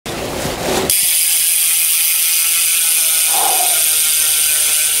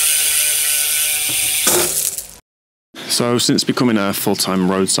So since becoming a full-time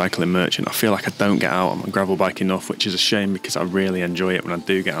road cycling merchant, I feel like I don't get out on my gravel bike enough, which is a shame because I really enjoy it when I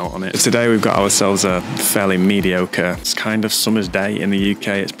do get out on it. Today we've got ourselves a fairly mediocre, it's kind of summer's day in the UK.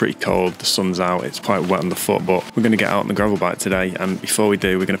 It's pretty cold, the sun's out, it's quite wet on the foot, but we're going to get out on the gravel bike today, and before we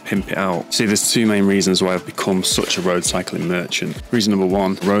do, we're going to pimp it out. See, there's two main reasons why I've become such a road cycling merchant. Reason number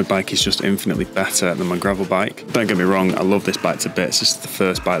one, the road bike is just infinitely better than my gravel bike. Don't get me wrong, I love this bike to bits. This is the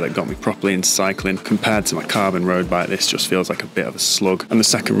first bike that got me properly into cycling. Compared to my carbon road bike, this just feels like a bit of a slug. And the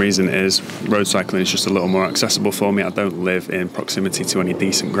second reason is road cycling is just a little more accessible for me. I don't live in proximity to any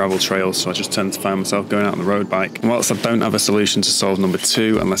decent gravel trails, so I just tend to find myself going out on the road bike. And whilst I don't have a solution to solve number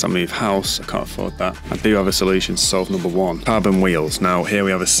two, unless I move house, I can't afford that, I do have a solution to solve number one. Carbon wheels. Now here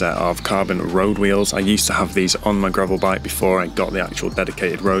we have a set of carbon road wheels. I used to have these on my gravel bike before I got the actual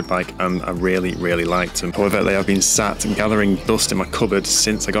dedicated road bike, and I really liked them. However, they have been sat and gathering dust in my cupboard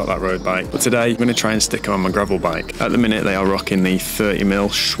since I got that road bike. But today I'm going to try and stick them on my gravel bike. At the minute they are rocking the 30mm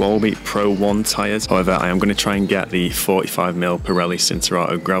Schwalbe Pro 1 tyres. However, I am going to try and get the 45mm Pirelli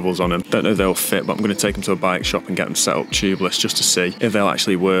Cinturato gravels on them. Don't know if they'll fit, but I'm going to take them to a bike shop and get them set up tubeless just to see if they'll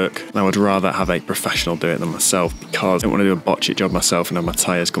actually work. And I would rather have a professional do it than myself, because I don't want to do a botch it job myself and have my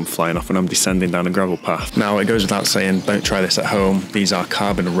tyres come flying off when I'm descending down a gravel path. Now, it goes without saying, don't try this at home. These are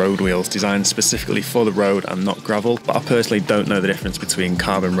carbon road wheels designed specifically for the road and not gravel, but I personally don't know the difference between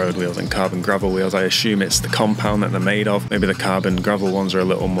carbon road wheels and carbon gravel wheels. I assume it's the compound that they're made of. Maybe the carbon gravel ones are a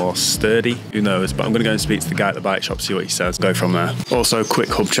little more sturdy, who knows, but I'm going to go and speak to the guy at the bike shop, see what he says, go from there. Also, quick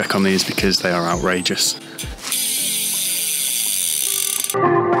hub check on these because they are outrageous.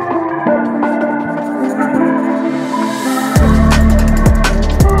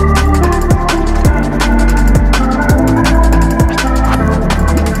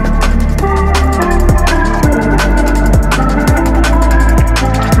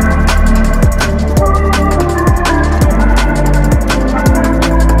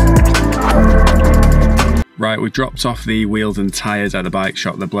 Right, we dropped off the wheels and tyres at the bike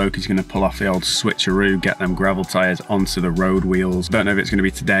shop. The bloke is going to pull off the old switcheroo, get them gravel tyres onto the road wheels. Don't know if it's going to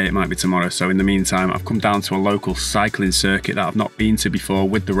be today, it might be tomorrow. So in the meantime, I've come down to a local cycling circuit that I've not been to before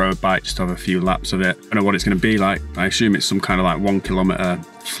with the road bike, just to have a few laps of it. I don't know what it's going to be like. I assume it's some kind of like 1 kilometre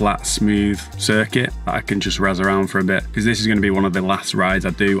flat, smooth circuit that I can just razz around for a bit, because this is going to be one of the last rides I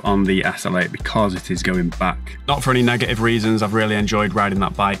do on the SL8 because it is going back. Not for any negative reasons, I've really enjoyed riding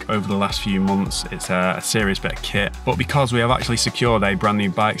that bike over the last few months. It's a serious bit of kit, but because we have actually secured a brand new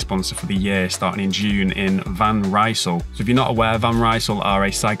bike sponsor for the year starting in June in Van Rysel. So if you're not aware, Van Rysel are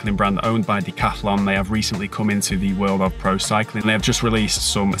a cycling brand owned by Decathlon. They have recently come into the world of pro cycling, and they have just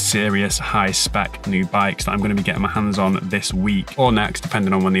released some serious high spec new bikes that I'm going to be getting my hands on this week or next,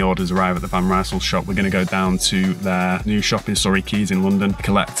 depending on when the orders arrive at the Van Rysel shop. We're going to go down to their new shop in Surrey Quays in London,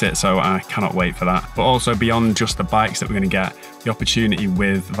 collect it, so I cannot wait for that. But also, beyond just the bikes that we're going to get, the opportunity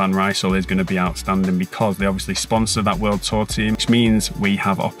with Van Rysel is going to be outstanding because they obviously sponsor that world tour team, which means we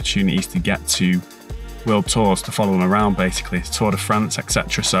have opportunities to get to world tours, to follow them around, basically Tour de France,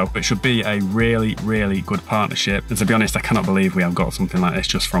 etc. So it should be a really good partnership, and to be honest, I cannot believe we have got something like this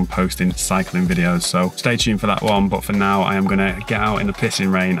just from posting cycling videos. So stay tuned for that one, but for now I am going to get out in the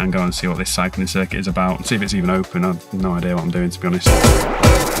pissing rain and go and see what this cycling circuit is about and see if it's even open. I've no idea what I'm doing, to be honest.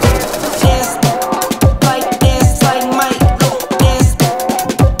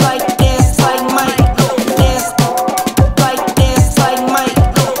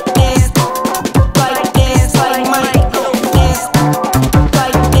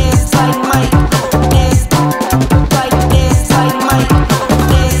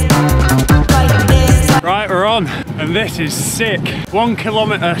 And this is sick. 1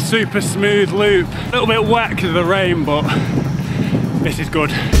 kilometre super smooth loop. A little bit wet because of the rain, but this is good.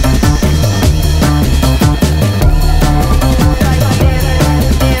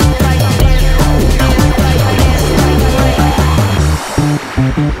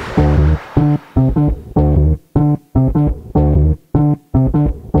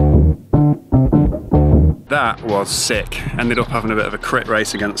 That was sick. Ended up having a bit of a crit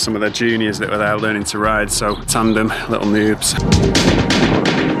race against some of the juniors that were there learning to ride, so tandem, little noobs.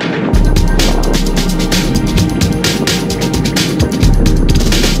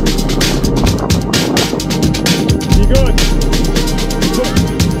 You good?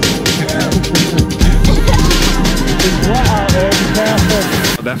 It's wet out there, be careful.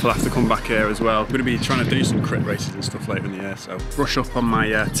 I therefore have to come back here as well. I'm going to be trying to do some crit races and stuff later in the year, so brush up on my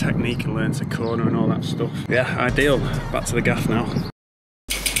technique and learn to corner and all that stuff. Yeah, ideal. Back to the gaff now.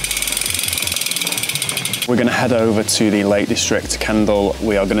 We're going to head over to the Lake District, Kendal.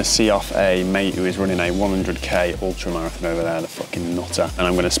 We are going to see off a mate who is running a 100k ultra marathon over there, the fucking nutter. And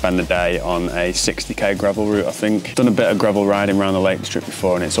I'm going to spend the day on a 60k gravel route, I think. Done a bit of gravel riding around the Lake District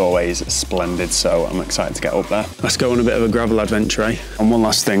before and it's always splendid, so I'm excited to get up there. Let's go on a bit of a gravel adventure, eh? And one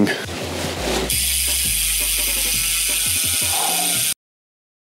last thing.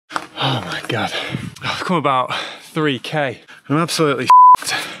 Oh my God. I've come about 3k. I'm absolutely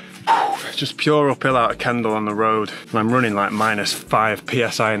just pure uphill out of Kendal on the road. And I'm running like -5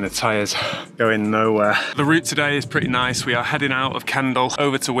 PSI in the tyres, going nowhere. The route today is pretty nice. We are heading out of Kendal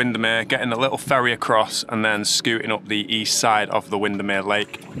over to Windermere, getting a little ferry across and then scooting up the east side of the Windermere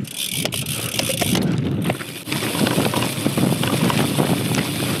Lake.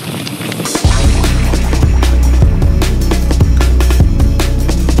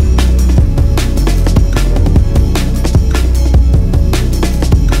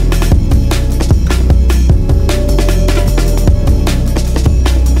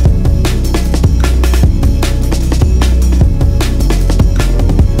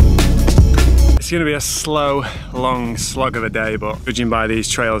 It's going to be a slow, long slog of a day, but judging by these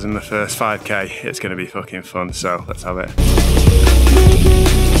trails in the first 5k, it's going to be fucking fun, so let's have it.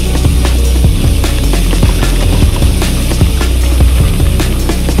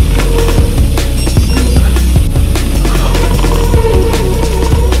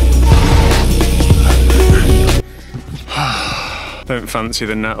 Don't fancy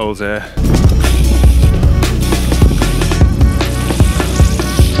the Nettles here.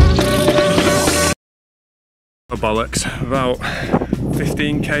 Bollocks, about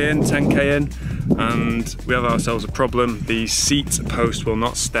 15k in, 10k in, and we have ourselves a problem. The seat post will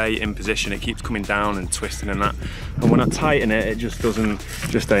not stay in position. It keeps coming down and twisting and that, and when I tighten it, it just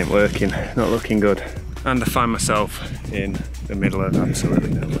ain't working, not looking good. And I find myself in the middle of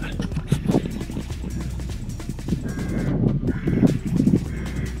absolutely nowhere.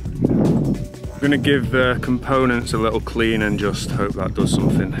 I'm gonna give the components a little clean and just hope that does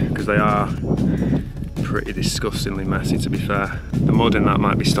something, because they are pretty disgustingly messy, to be fair. The mud in that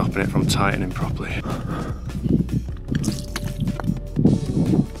might be stopping it from tightening properly.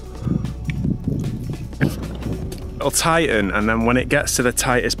 It'll tighten, and then when it gets to the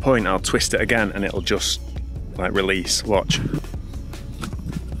tightest point, I'll twist it again and it'll just like release. Watch.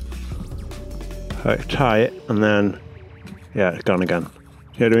 Right, tight, and then yeah, it's gone again.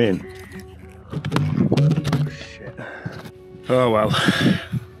 You know what I mean? Shit. Oh well.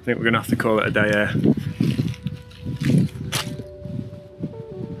 I think we're gonna have to call it a day here.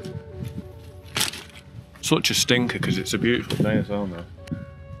 Such a stinker because it's a beautiful day as well now.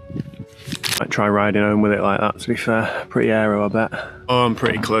 Might try riding home with it like that, to be fair. Pretty aero, I bet. Oh, I'm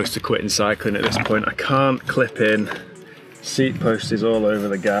pretty close to quitting cycling at this point. I can't clip in. Seat post is all over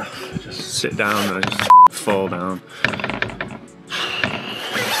the gaff. Just sit down and I just fall down. I'm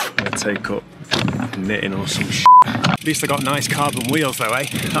gonna take up knitting or some shit. At least I got nice carbon wheels though, eh?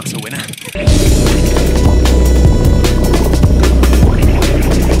 That's a winner.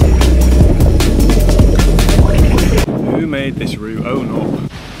 Who made this route? Oh no.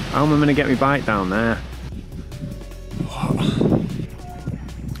 How am I going to get my bike down there? What?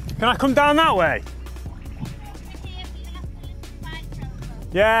 Can I come down that way?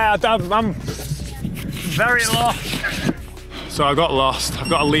 Yeah, I'm very lost. So I got lost. I've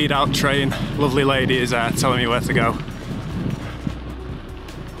got a lead out train. Lovely lady is there telling me where to go.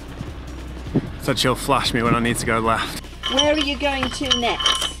 Said she'll flash me when I need to go left. Where are you going to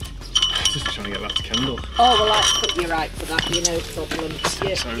next? Just trying to get back to Kendal. Oh, well, I'll put you right for that, no problem.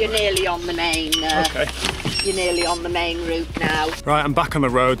 You're nearly on the main. Okay. You're nearly on the main route now. Right, I'm back on the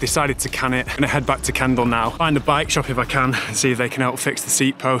road, decided to can it. I'm gonna head back to Kendal now. Find a bike shop if I can and see if they can help fix the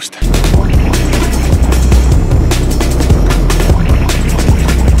seat post.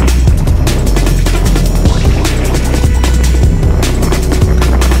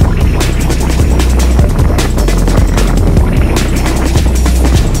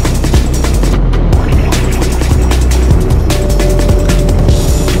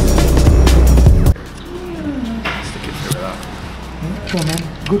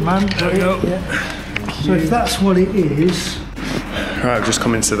 Good man. There we go. Yeah. So if that's what it is. Right, I've just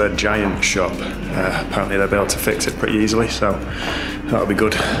come into the Giant shop. Apparently they'll be able to fix it pretty easily, so that'll be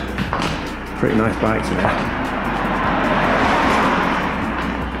good. Pretty nice bikes in here.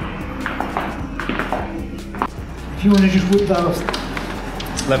 If you want to just whip that off.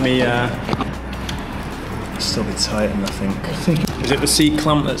 Let me still be tightened, I think. Is it the seat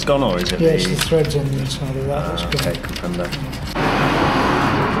clamp that's gone, or is it it's the threads on the inside of that. Okay, comprendo.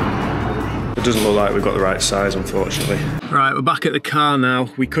 It doesn't look like we've got the right size, unfortunately. Right, we're back at the car now.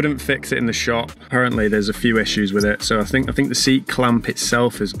 We couldn't fix it in the shop. Apparently there's a few issues with it. So I think the seat clamp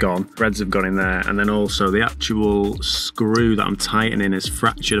itself is gone. Threads have gone in there. And then also the actual screw that I'm tightening is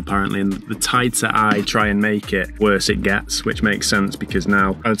fractured apparently. And the tighter I try and make it, worse it gets, which makes sense because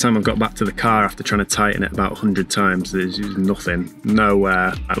now by the time I've got back to the car after trying to tighten it about 100 times, there's nothing,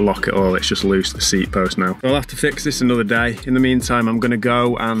 nowhere I lock at all. It's just loose, the seat post now. So I'll have to fix this another day. In the meantime, I'm gonna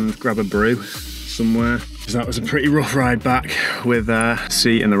go and grab a brew somewhere, because that was a pretty rough ride back with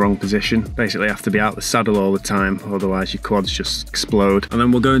seat in the wrong position. Basically you have to be out the saddle all the time, otherwise your quads just explode. And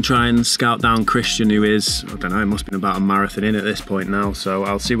then we'll go and try and scout down Christian, who is, I don't know, it must have been about a marathon in at this point now, so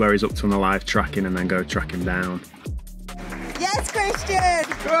I'll see where he's up to on the live tracking and then go track him down. Yes, Christian!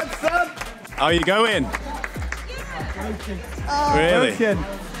 Good son! How are you going? Oh, really?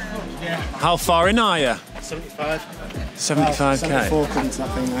 Yeah. How far in are you? 75. 75k. 74 points, I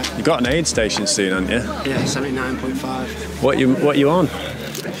think. There. You got an aid station soon, haven't you? Yeah, 79.5. What you on?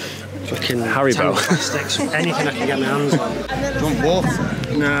 Fucking Haribo. Plastics, anything I can get my hands on. Don't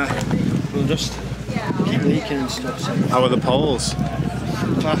water. Nah, we'll just keep leaking and stuff. So. How are the poles?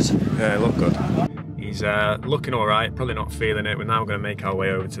 Class. Yeah, look good. He's looking all right, probably not feeling it. We're now going to make our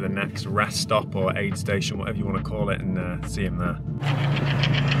way over to the next rest stop or aid station, whatever you want to call it, and see him there.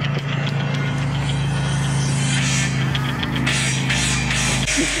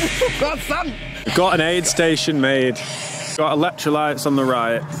 We've got an aid station made. Got electrolytes on the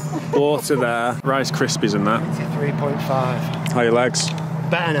right, water there, Rice Krispies and that. 3.5. How are your legs?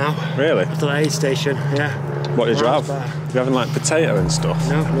 Better now. Really? After the aid station, yeah. What did you have? You having like potato and stuff?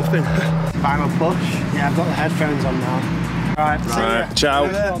 No, nothing. Final push. Yeah, I've got the headphones on now. Right, see ya. Ciao.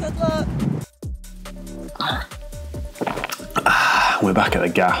 Good luck. We're back at the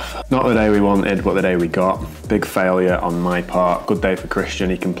gaff. Not the day we wanted, but the day we got. Big failure on my part. Good day for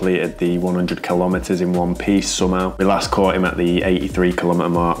Christian. He completed the 100 kilometers in one piece somehow. We last caught him at the 83 kilometer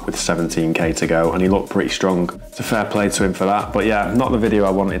mark with 17k to go, and he looked pretty strong. It's a fair play to him for that. But yeah, not the video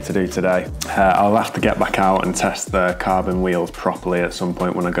I wanted to do today. I'll have to get back out and test the carbon wheels properly at some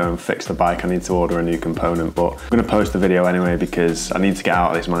point when I go and fix the bike. I need to order a new component, but I'm gonna post the video anyway because I need to get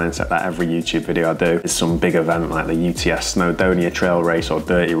out of this mindset that every YouTube video I do is some big event like the UTS Snowdonia Trail Race or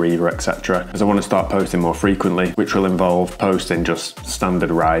Dirty Reaver, etc. Because I want to start posting more frequently, which will involve posting just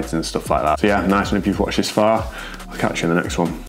standard rides and stuff like that. So yeah, nice one if you've watched this far. I'll catch you in the next one.